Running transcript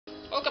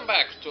Welcome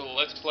back to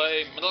Let's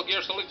Play Metal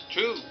Gear Solid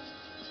 2.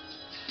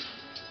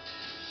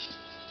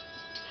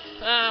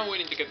 We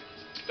need to get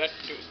that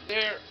dude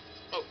there.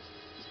 Oh,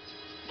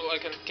 well, I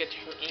can get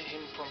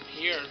him from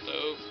here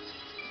though.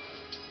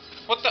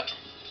 What the?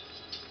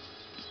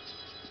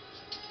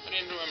 I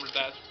didn't remember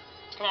that.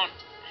 Come on.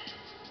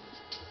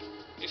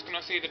 He's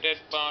gonna see the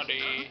dead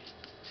body.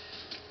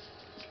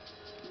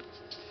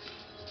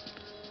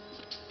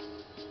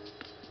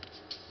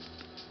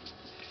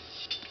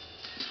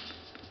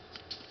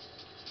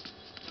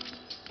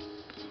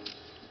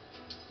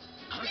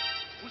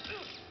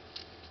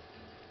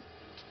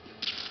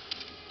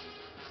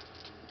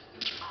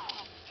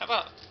 How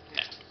about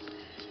nap?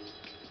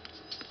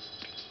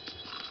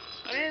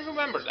 I didn't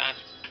remember that.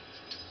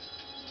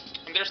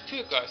 And there's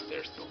two guys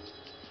there still.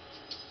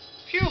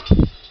 Phew!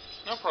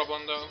 No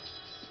problem though.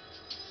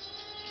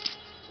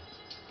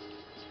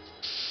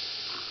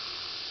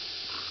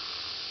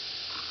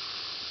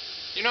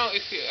 You know,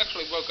 if you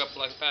actually woke up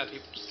like that,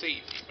 you'd see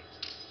me. But...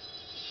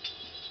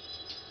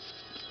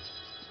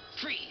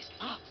 Freeze!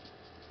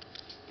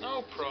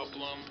 no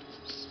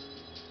problems.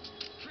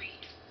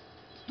 Freeze!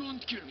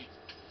 Don't kill me.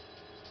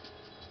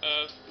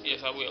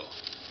 Yes, I will.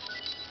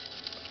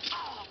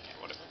 Okay,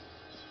 whatever.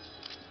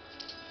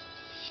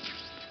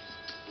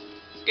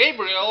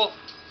 Gabriel,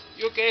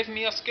 you gave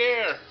me a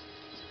scare.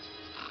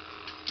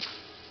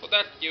 For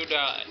that, you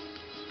die.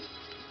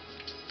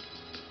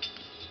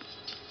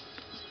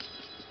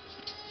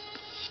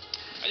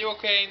 Are you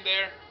okay in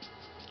there?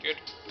 Good.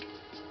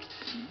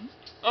 Hmm?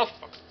 Oh,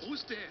 fuck.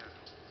 Who's there?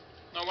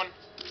 No one.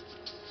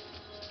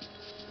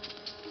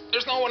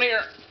 There's no one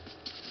here.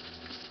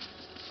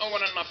 No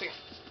one and nothing.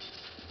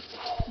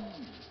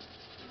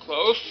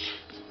 Close.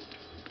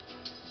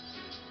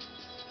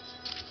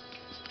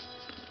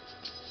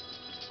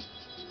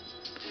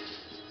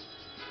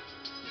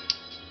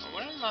 No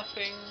one and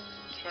nothing.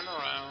 Turn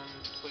around,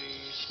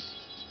 please.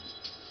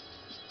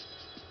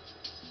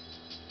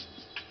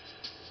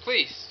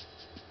 Please.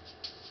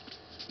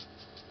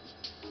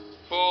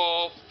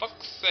 For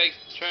fuck's sake,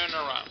 turn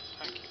around.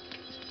 Thank you.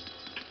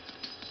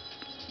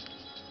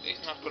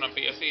 It's not gonna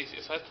be as easy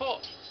as I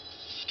thought.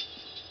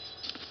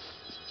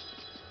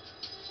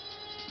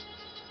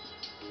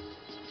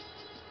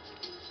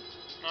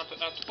 Not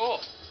at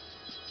all.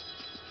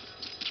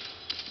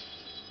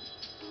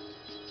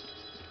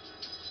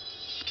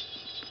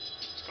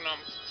 He's gonna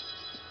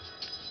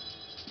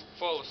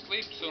fall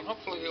asleep soon.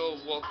 Hopefully he'll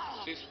walk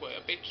this way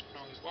a bit.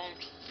 No, he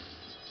won't.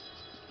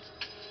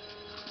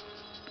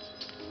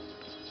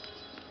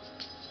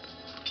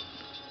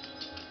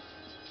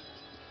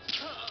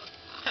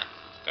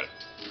 Got it.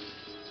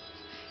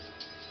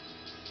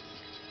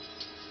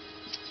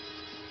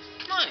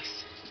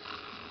 Nice.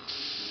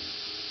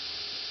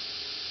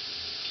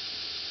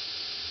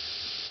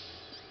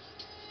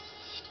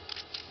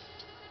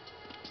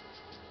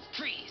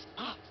 Freeze!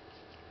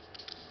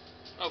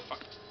 Oh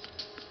fuck.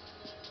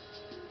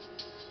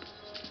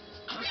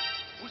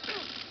 Who's there?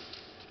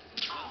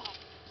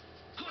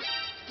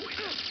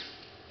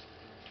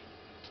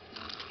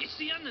 It's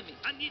the enemy!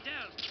 I need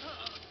help!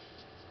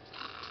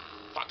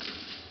 Fuck.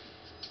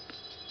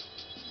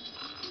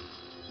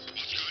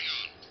 What's going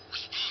on?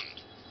 Respond.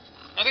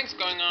 Nothing's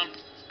going on.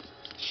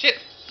 Shit.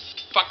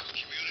 Fuck.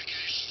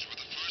 Communications with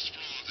the first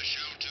floor of the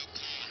Shell 2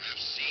 core have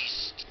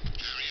ceased.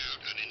 Carry out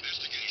an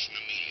investigation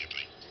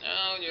immediately.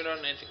 No, you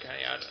don't need to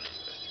carry out an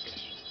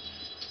investigation.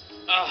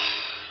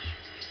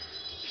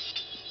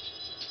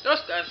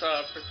 Those guys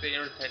are pretty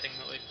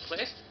irritatingly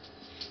placed.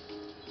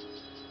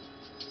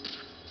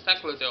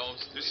 Thankfully they're all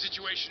The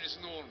situation is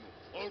normal.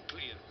 All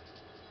clear.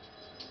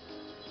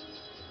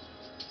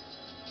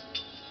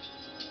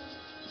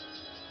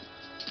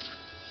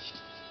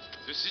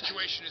 The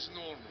situation is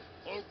normal.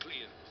 All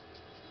clear.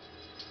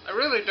 I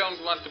really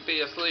don't want to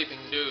be a sleeping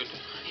dude.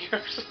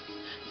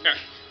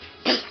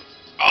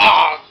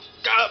 Oh,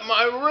 God,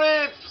 my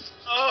ribs!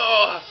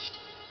 Oh,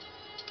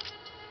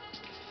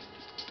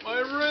 my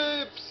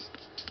ribs!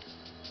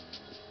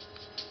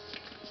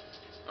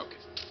 Okay.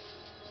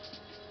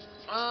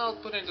 I'll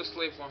put him to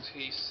sleep once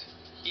he's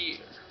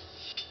here.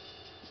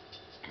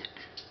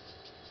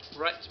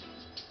 Right.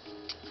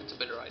 That's a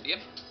better idea.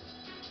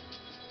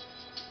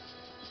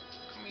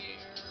 Come here.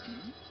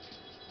 Hmm?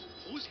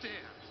 Who's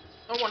there?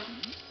 No one.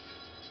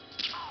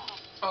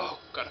 Oh,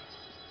 got him.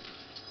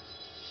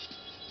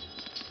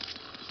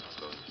 I'll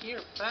go in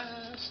here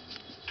fast.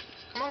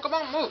 Come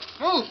on, move,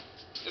 move!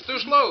 You're too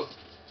slow.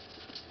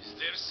 Is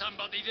there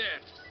somebody there?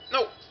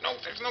 No,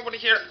 there's nobody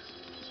here.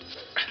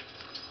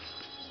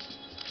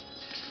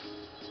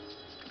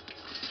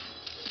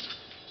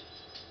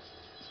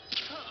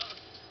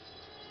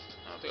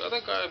 Now the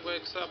other guy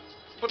wakes up.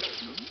 But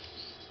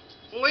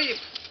sleep!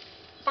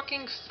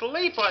 Fucking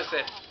sleep, I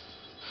said!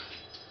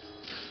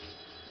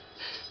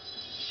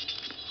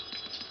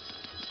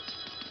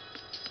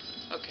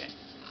 Okay,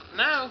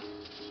 now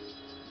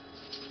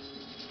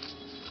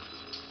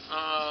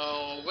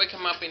I'll wake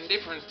him up in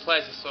different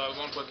places so I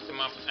won't wake him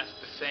up at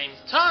the same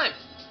time.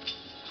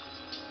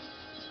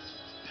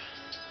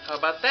 How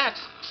about that?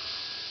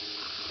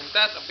 And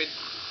Isn't that a bit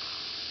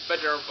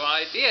better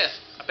idea?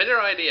 A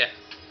better idea.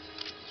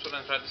 That's what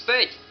I'm trying to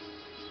say.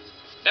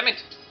 Damn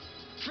it.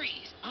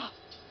 Freeze!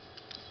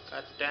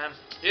 God damn.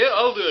 Yeah,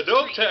 I'll do a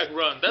dog tag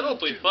run. That'll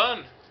be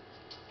fun.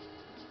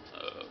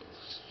 Oh,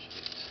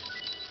 shit.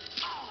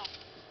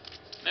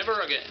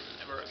 Never again.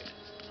 Never again.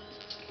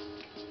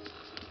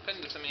 Fend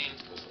I mean,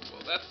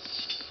 well,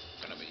 that's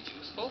gonna be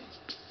useful.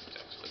 It's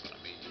actually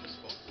gonna be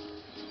useful.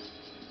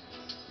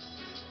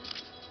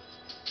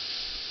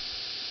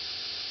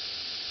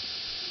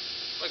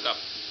 Wake up.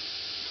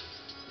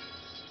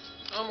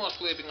 Almost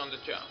sleeping on the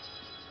job.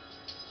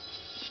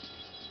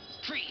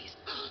 Freeze!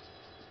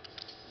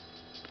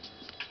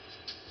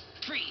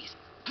 Freeze!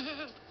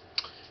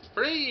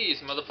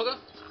 Freeze, motherfucker!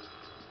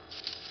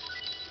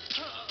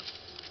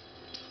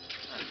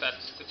 And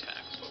that's the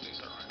tags for these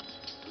around.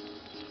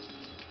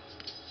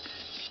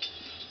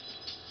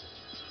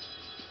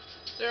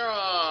 There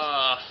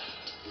are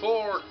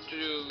 4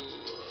 to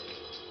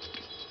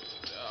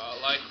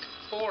like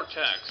 4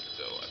 tags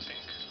to go, I think.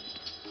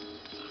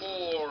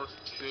 4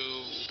 to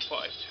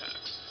 5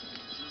 tags.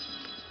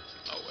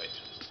 Oh wait.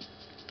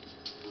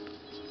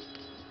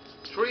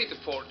 3 to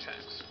 4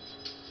 tags.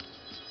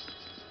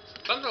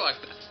 Something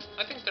like that.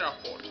 I think there are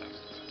 4 tags to go.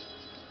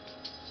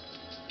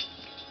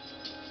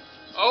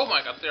 Oh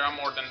my god, there are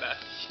more than that.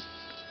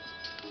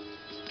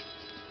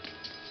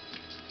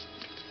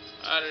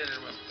 I didn't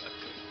remember that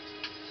good.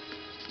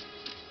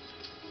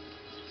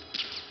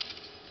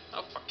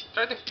 Oh fuck.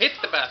 Try to hit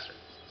the bastard.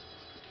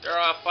 There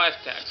are 5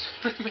 tags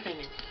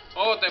remaining.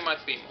 Oh, there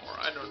might be more.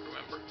 I don't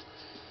remember.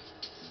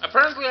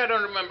 Apparently I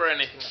don't remember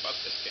anything about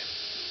this game.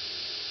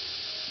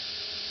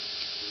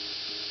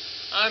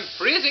 I'm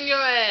freezing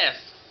your ass!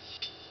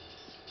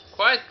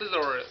 Quite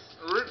literally.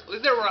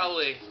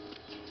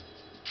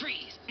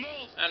 Freeze!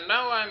 Move! And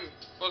now I'm,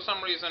 for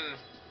some reason,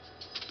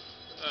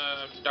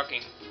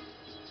 ducking.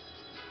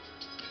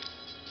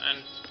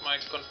 And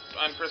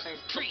I'm pressing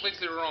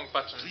completely wrong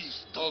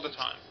buttons all the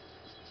time.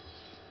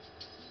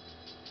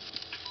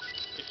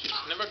 Which is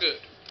never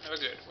good. Never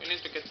good. We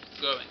need to get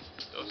going.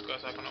 Those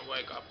guys are gonna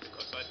wake up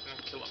because I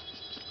didn't kill them.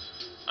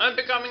 I'm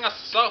becoming a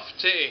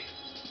softie!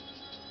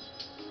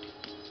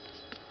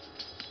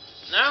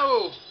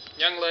 Now,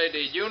 young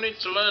lady, you need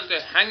to learn the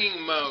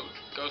hanging mode,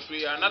 because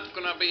we are not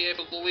gonna be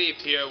able to leave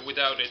here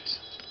without it.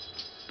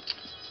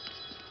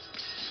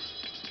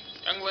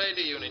 Young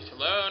lady, you need to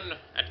learn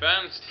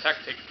advanced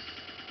tactics.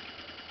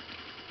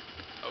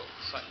 Oh,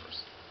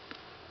 ciphers.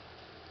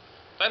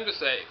 Time to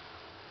save.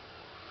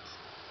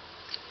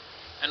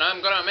 And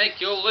I'm gonna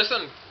make you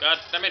listen, god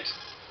damn it.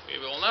 We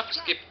will not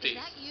Jack, skip these.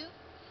 Is that you?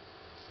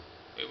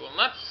 We will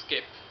not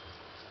skip.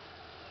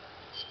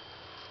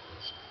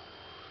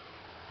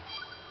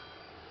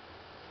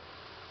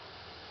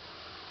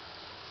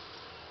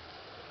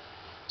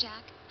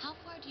 Jack, how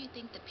far do you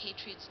think the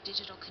Patriots'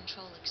 digital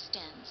control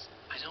extends?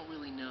 I don't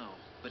really know,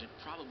 but it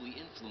probably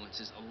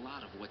influences a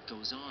lot of what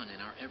goes on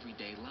in our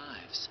everyday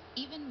lives.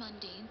 Even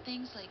mundane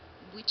things like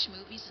which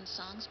movies and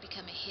songs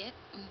become a hit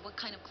and what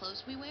kind of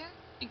clothes we wear?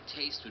 I think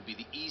taste would be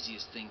the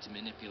easiest thing to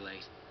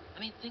manipulate. I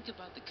mean, think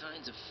about the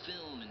kinds of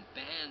film and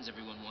bands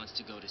everyone wants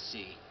to go to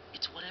see.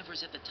 It's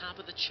whatever's at the top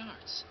of the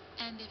charts.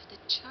 And if the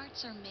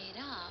charts are made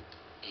up...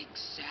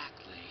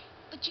 Exactly.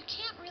 But you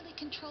can't really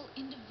control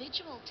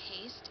individual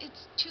taste.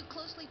 It's too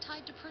closely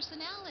tied to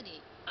personality.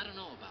 I don't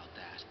know about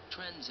that.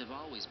 Trends have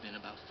always been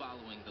about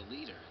following the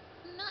leader.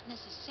 Not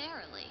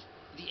necessarily.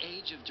 The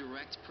age of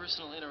direct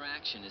personal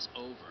interaction is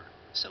over.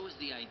 So is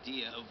the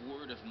idea of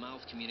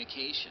word-of-mouth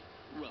communication.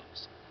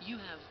 Rose, you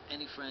have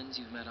any friends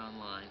you've met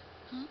online?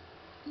 Huh?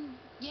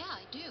 Yeah,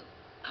 I do.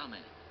 How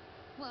many?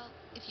 Well,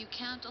 if you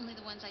count only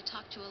the ones I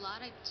talk to a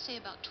lot, I'd say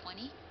about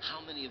 20.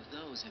 How many of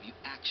those have you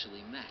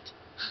actually met?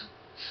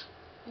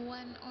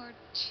 1 or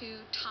 2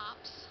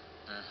 tops.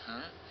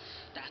 Uh-huh.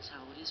 That's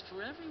how it is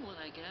for everyone,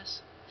 I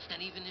guess.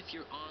 And even if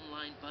your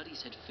online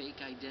buddies had fake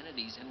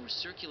identities and were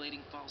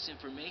circulating false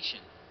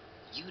information,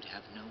 you'd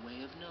have no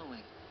way of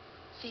knowing.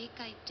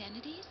 Fake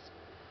identities?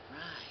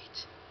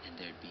 Right. And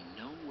there'd be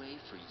no way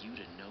for you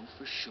to know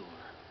for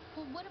sure.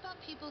 Well, what about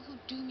people who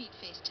do meet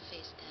face to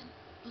face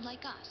then?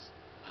 Like us.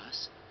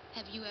 Us?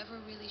 Have you ever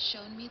really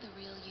shown me the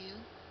real you?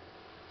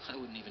 I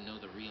wouldn't even know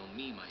the real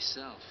me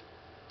myself.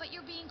 But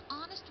you're being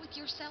honest with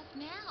yourself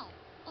now.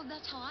 Well,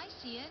 that's how I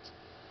see it.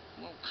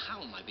 Well,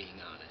 how am I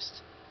being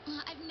honest?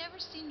 I've never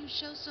seen you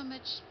show so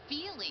much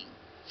feeling.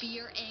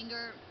 Fear,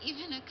 anger,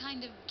 even a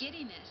kind of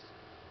giddiness.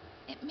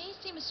 It may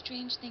seem a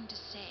strange thing to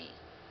say,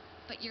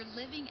 but you're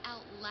living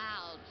out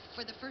loud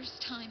for the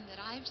first time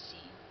that I've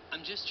seen.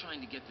 I'm just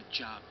trying to get the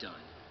job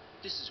done.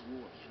 This is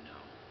war, you know.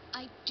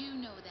 I do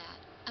know that.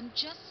 I'm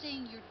just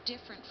saying you're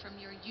different from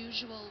your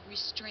usual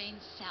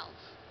restrained self.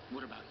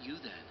 What about you,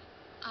 then?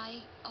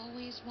 I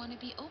always want to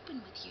be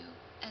open with you,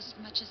 as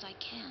much as I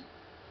can.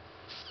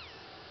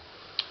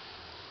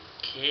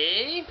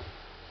 Okay.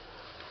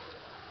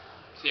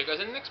 See you guys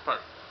in the next part.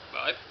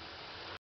 Bye.